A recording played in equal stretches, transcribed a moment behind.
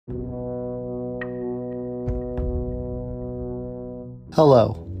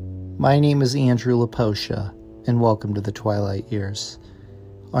Hello, my name is Andrew Laposha, and welcome to the Twilight Years.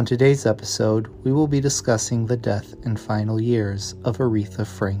 On today's episode, we will be discussing the death and final years of Aretha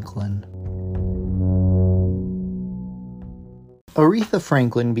Franklin. Aretha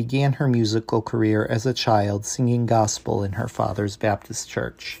Franklin began her musical career as a child singing gospel in her father's Baptist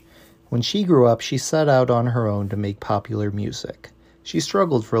church. When she grew up, she set out on her own to make popular music. She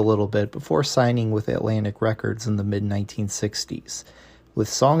struggled for a little bit before signing with Atlantic Records in the mid-1960s. With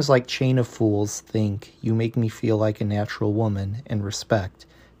songs like Chain of Fools, Think, You Make Me Feel Like a Natural Woman, and Respect,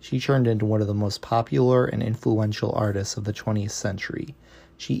 she turned into one of the most popular and influential artists of the 20th century.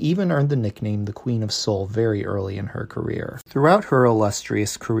 She even earned the nickname the Queen of Soul very early in her career. Throughout her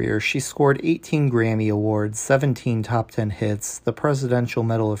illustrious career, she scored 18 Grammy Awards, 17 top 10 hits, the Presidential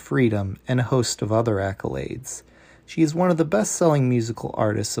Medal of Freedom, and a host of other accolades. She is one of the best-selling musical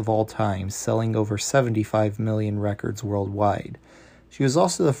artists of all time, selling over 75 million records worldwide. She was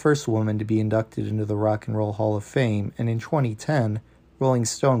also the first woman to be inducted into the Rock and Roll Hall of Fame, and in 2010, Rolling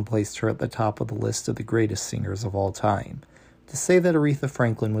Stone placed her at the top of the list of the greatest singers of all time. To say that Aretha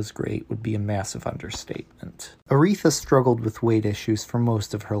Franklin was great would be a massive understatement. Aretha struggled with weight issues for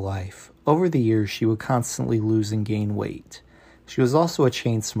most of her life. Over the years, she would constantly lose and gain weight. She was also a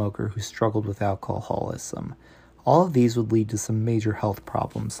chain smoker who struggled with alcoholism. All of these would lead to some major health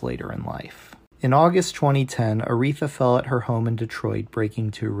problems later in life. In August 2010, Aretha fell at her home in Detroit,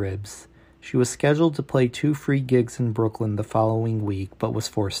 breaking 2 ribs. She was scheduled to play 2 free gigs in Brooklyn the following week, but was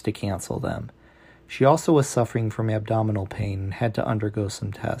forced to cancel them. She also was suffering from abdominal pain and had to undergo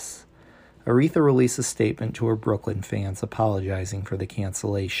some tests. Aretha released a statement to her Brooklyn fans apologizing for the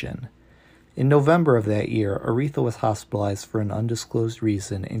cancellation. In November of that year, Aretha was hospitalized for an undisclosed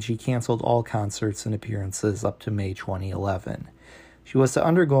reason, and she canceled all concerts and appearances up to May 2011. She was to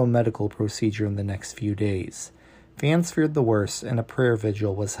undergo a medical procedure in the next few days. Fans feared the worst, and a prayer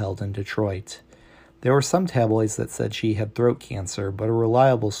vigil was held in Detroit. There were some tabloids that said she had throat cancer, but a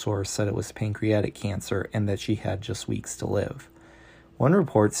reliable source said it was pancreatic cancer and that she had just weeks to live. One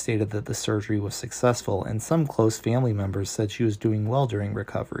report stated that the surgery was successful, and some close family members said she was doing well during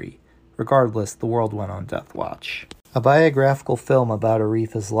recovery. Regardless, the world went on death watch. A biographical film about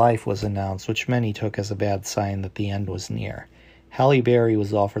Aretha's life was announced, which many took as a bad sign that the end was near. Halle Berry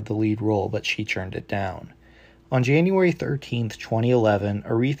was offered the lead role, but she turned it down. On January 13, 2011,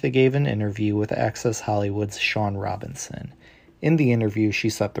 Aretha gave an interview with Access Hollywood's Sean Robinson. In the interview, she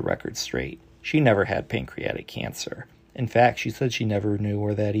set the record straight. She never had pancreatic cancer. In fact, she said she never knew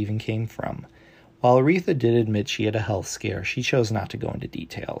where that even came from. While Aretha did admit she had a health scare, she chose not to go into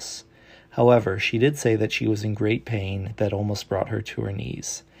details. However, she did say that she was in great pain that almost brought her to her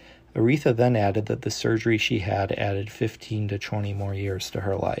knees. Aretha then added that the surgery she had added 15 to 20 more years to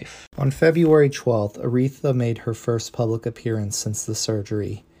her life. On February 12th, Aretha made her first public appearance since the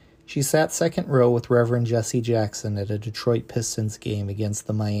surgery. She sat second row with Reverend Jesse Jackson at a Detroit Pistons game against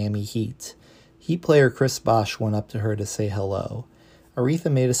the Miami Heat. Heat player Chris Bosh went up to her to say hello.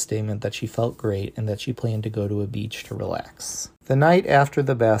 Aretha made a statement that she felt great and that she planned to go to a beach to relax. The night after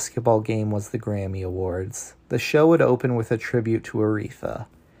the basketball game was the Grammy Awards. The show would open with a tribute to Aretha.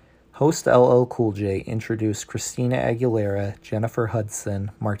 Host LL Cool J introduced Christina Aguilera, Jennifer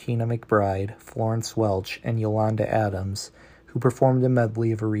Hudson, Martina McBride, Florence Welch, and Yolanda Adams, who performed a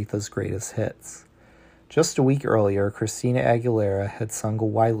medley of Aretha's greatest hits. Just a week earlier, Christina Aguilera had sung a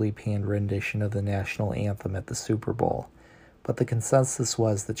widely panned rendition of the national anthem at the Super Bowl, but the consensus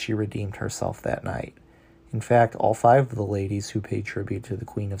was that she redeemed herself that night. In fact, all 5 of the ladies who paid tribute to the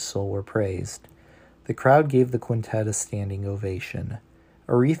Queen of Soul were praised. The crowd gave the quintet a standing ovation.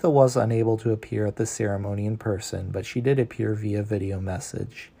 Aretha was unable to appear at the ceremony in person, but she did appear via video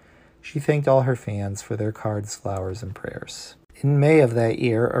message. She thanked all her fans for their cards, flowers, and prayers. In May of that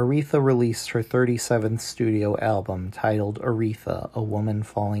year, Aretha released her 37th studio album titled Aretha, A Woman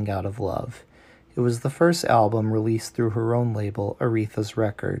Falling Out of Love. It was the first album released through her own label, Aretha's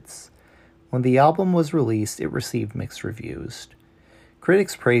Records. When the album was released, it received mixed reviews.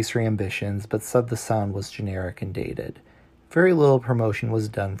 Critics praised her ambitions, but said the sound was generic and dated. Very little promotion was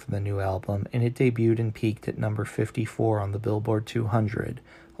done for the new album, and it debuted and peaked at number 54 on the Billboard 200,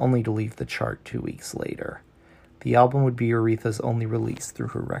 only to leave the chart 2 weeks later. The album would be Aretha's only release through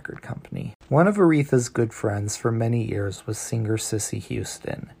her record company. One of Aretha's good friends for many years was singer Cissy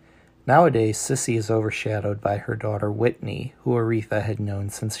Houston. Nowadays, Cissy is overshadowed by her daughter Whitney, who Aretha had known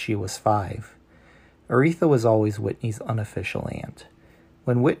since she was 5. Aretha was always Whitney's unofficial aunt.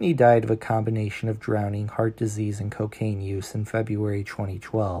 When Whitney died of a combination of drowning, heart disease, and cocaine use in February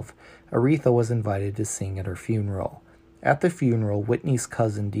 2012, Aretha was invited to sing at her funeral. At the funeral, Whitney's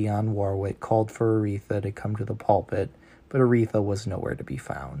cousin Dionne Warwick called for Aretha to come to the pulpit, but Aretha was nowhere to be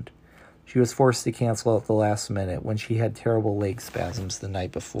found. She was forced to cancel at the last minute when she had terrible leg spasms the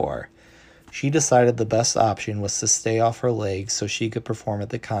night before. She decided the best option was to stay off her legs so she could perform at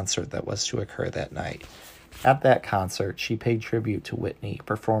the concert that was to occur that night. At that concert, she paid tribute to Whitney,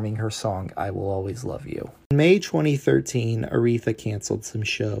 performing her song, I Will Always Love You. In May 2013, Aretha canceled some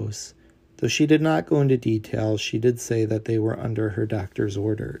shows. Though she did not go into details, she did say that they were under her doctor's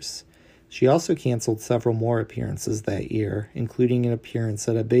orders. She also canceled several more appearances that year, including an appearance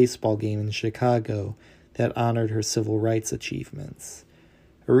at a baseball game in Chicago that honored her civil rights achievements.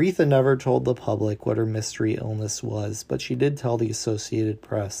 Aretha never told the public what her mystery illness was, but she did tell the Associated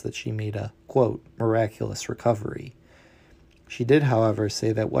Press that she made a, quote, miraculous recovery. She did, however,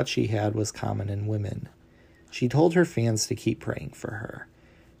 say that what she had was common in women. She told her fans to keep praying for her.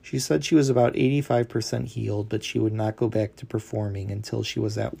 She said she was about 85% healed, but she would not go back to performing until she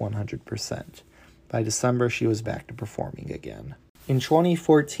was at 100%. By December, she was back to performing again. In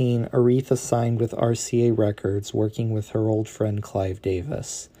 2014, Aretha signed with RCA Records, working with her old friend Clive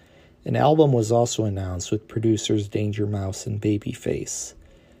Davis. An album was also announced with producers Danger Mouse and Babyface.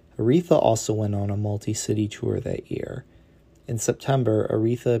 Aretha also went on a multi-city tour that year. In September,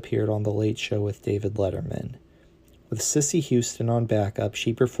 Aretha appeared on The Late Show with David Letterman. With Cissy Houston on backup,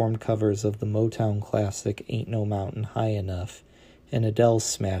 she performed covers of the Motown classic Ain't No Mountain High Enough and Adele's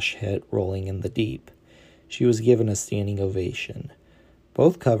smash hit Rolling in the Deep. She was given a standing ovation.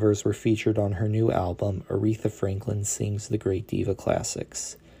 Both covers were featured on her new album, Aretha Franklin Sings the Great Diva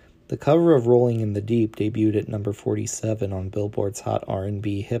Classics. The cover of Rolling in the Deep debuted at number 47 on Billboard's Hot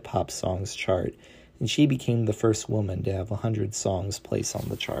R&B Hip Hop Songs chart, and she became the first woman to have 100 songs placed on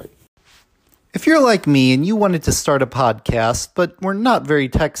the chart. If you're like me and you wanted to start a podcast, but were not very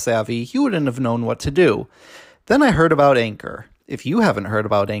tech-savvy, you wouldn't have known what to do. Then I heard about Anchor. If you haven't heard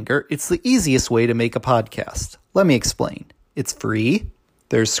about Anchor, it's the easiest way to make a podcast. Let me explain. It's free.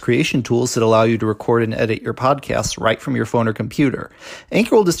 There's creation tools that allow you to record and edit your podcast right from your phone or computer.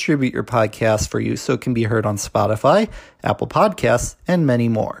 Anchor will distribute your podcast for you so it can be heard on Spotify, Apple Podcasts, and many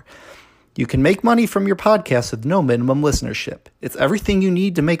more. You can make money from your podcast with no minimum listenership. It's everything you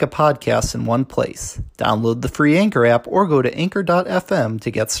need to make a podcast in one place. Download the free Anchor app or go to anchor.fm to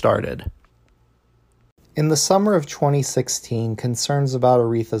get started. In the summer of 2016, concerns about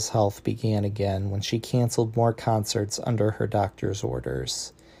Aretha's health began again when she canceled more concerts under her doctor's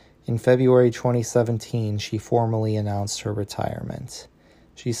orders. In February 2017, she formally announced her retirement.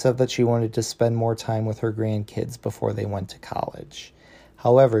 She said that she wanted to spend more time with her grandkids before they went to college.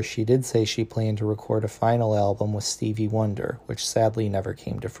 However, she did say she planned to record a final album with Stevie Wonder, which sadly never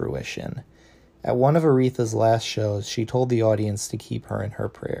came to fruition. At one of Aretha's last shows, she told the audience to keep her in her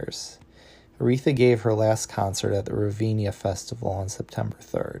prayers. Aretha gave her last concert at the Ravinia Festival on September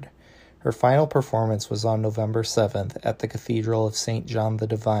 3rd. Her final performance was on November 7th at the Cathedral of St. John the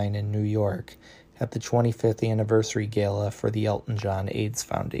Divine in New York at the 25th anniversary gala for the Elton John AIDS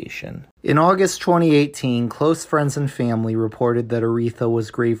Foundation. In August 2018, close friends and family reported that Aretha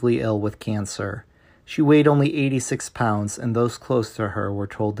was gravely ill with cancer. She weighed only 86 pounds, and those close to her were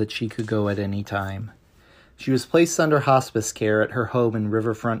told that she could go at any time. She was placed under hospice care at her home in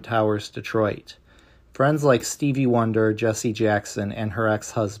Riverfront Towers, Detroit. Friends like Stevie Wonder, Jesse Jackson, and her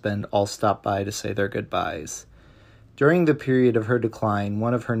ex-husband all stopped by to say their goodbyes. During the period of her decline,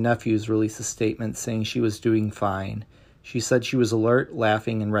 one of her nephews released a statement saying she was doing fine. She said she was alert,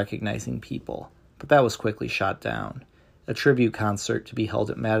 laughing, and recognizing people, but that was quickly shot down. A tribute concert to be held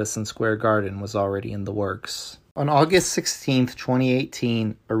at Madison Square Garden was already in the works. On August 16,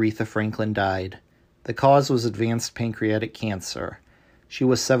 2018, Aretha Franklin died. The cause was advanced pancreatic cancer. She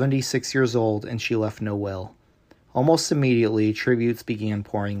was 76 years old, and she left no will. Almost immediately, tributes began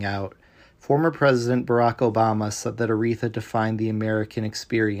pouring out. Former President Barack Obama said that Aretha defined the American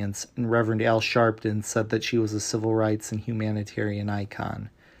experience, and Reverend Al Sharpton said that she was a civil rights and humanitarian icon.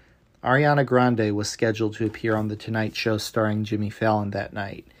 Ariana Grande was scheduled to appear on The Tonight Show starring Jimmy Fallon that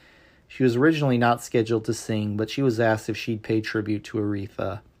night. She was originally not scheduled to sing, but she was asked if she'd pay tribute to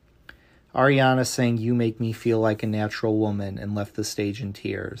Aretha. Ariana sang You Make Me Feel Like a Natural Woman and left the stage in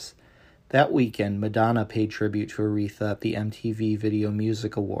tears. That weekend, Madonna paid tribute to Aretha at the MTV Video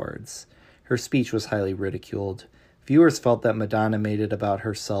Music Awards. Her speech was highly ridiculed. Viewers felt that Madonna made it about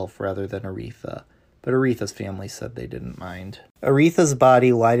herself rather than Aretha, but Aretha's family said they didn't mind. Aretha's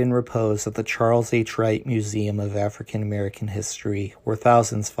body lied in repose at the Charles H. Wright Museum of African American History, where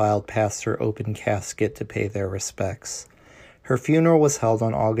thousands filed past her open casket to pay their respects. Her funeral was held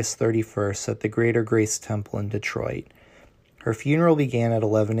on August 31st at the Greater Grace Temple in Detroit. Her funeral began at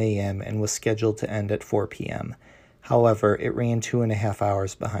 11 a.m. and was scheduled to end at 4 p.m. However, it ran 2.5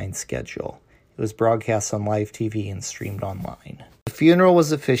 hours behind schedule. It was broadcast on live TV and streamed online. The funeral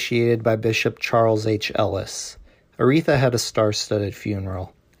was officiated by Bishop Charles H. Ellis. Aretha had a star-studded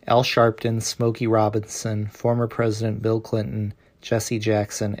funeral. Al Sharpton, Smokey Robinson, former President Bill Clinton, Jesse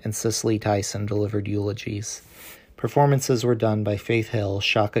Jackson, and Cicely Tyson delivered eulogies. Performances were done by Faith Hill,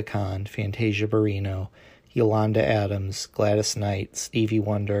 Shaka Khan, Fantasia Barrino, Yolanda Adams, Gladys Knight, Stevie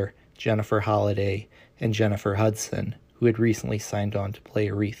Wonder, Jennifer Holliday, and Jennifer Hudson, who had recently signed on to play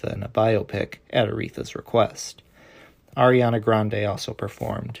Aretha in a biopic at Aretha's request. Ariana Grande also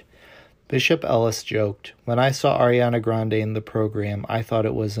performed. Bishop Ellis joked, "When I saw Ariana Grande in the program, I thought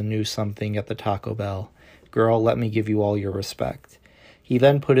it was a new something at the Taco Bell. Girl, let me give you all your respect." He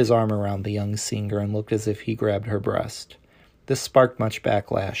then put his arm around the young singer and looked as if he grabbed her breast. This sparked much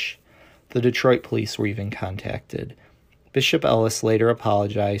backlash. The Detroit police were even contacted. Bishop Ellis later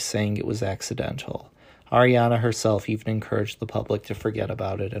apologized, saying it was accidental. Ariana herself even encouraged the public to forget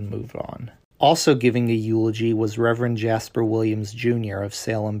about it and move on. Also giving a eulogy was Reverend Jasper Williams, Jr. of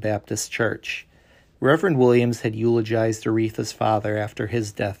Salem Baptist Church. Reverend Williams had eulogized Aretha's father after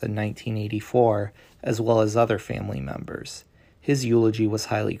his death in 1984, as well as other family members. His eulogy was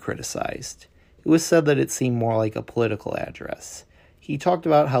highly criticized. It was said that it seemed more like a political address. He talked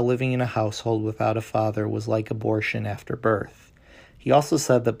about how living in a household without a father was like abortion after birth. He also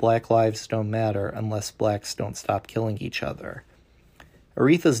said that black lives don't matter unless blacks don't stop killing each other.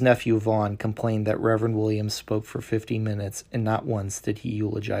 Aretha's nephew Vaughn complained that Reverend Williams spoke for 50 minutes and not once did he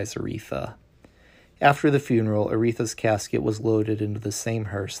eulogize Aretha. After the funeral, Aretha's casket was loaded into the same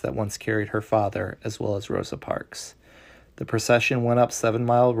hearse that once carried her father, as well as Rosa Parks. The procession went up 7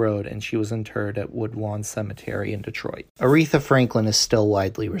 Mile Road and she was interred at Woodlawn Cemetery in Detroit. Aretha Franklin is still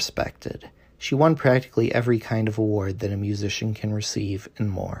widely respected. She won practically every kind of award that a musician can receive and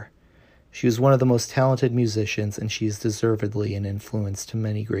more. She was one of the most talented musicians, and she is deservedly an influence to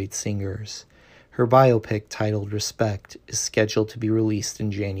many great singers. Her biopic, titled Respect, is scheduled to be released in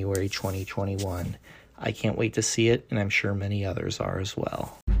January 2021. I can't wait to see it, and I'm sure many others are as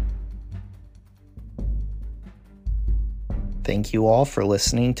well. Thank you all for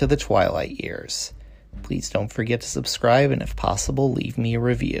listening to The Twilight Years. Please don't forget to subscribe, and if possible, leave me a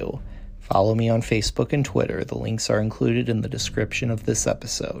review. Follow me on Facebook and Twitter. The links are included in the description of this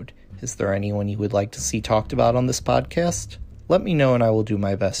episode. Is there anyone you would like to see talked about on this podcast? Let me know and I will do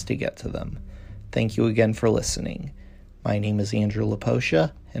my best to get to them. Thank you again for listening. My name is Andrew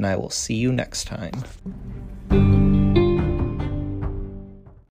Laposha, and I will see you next time.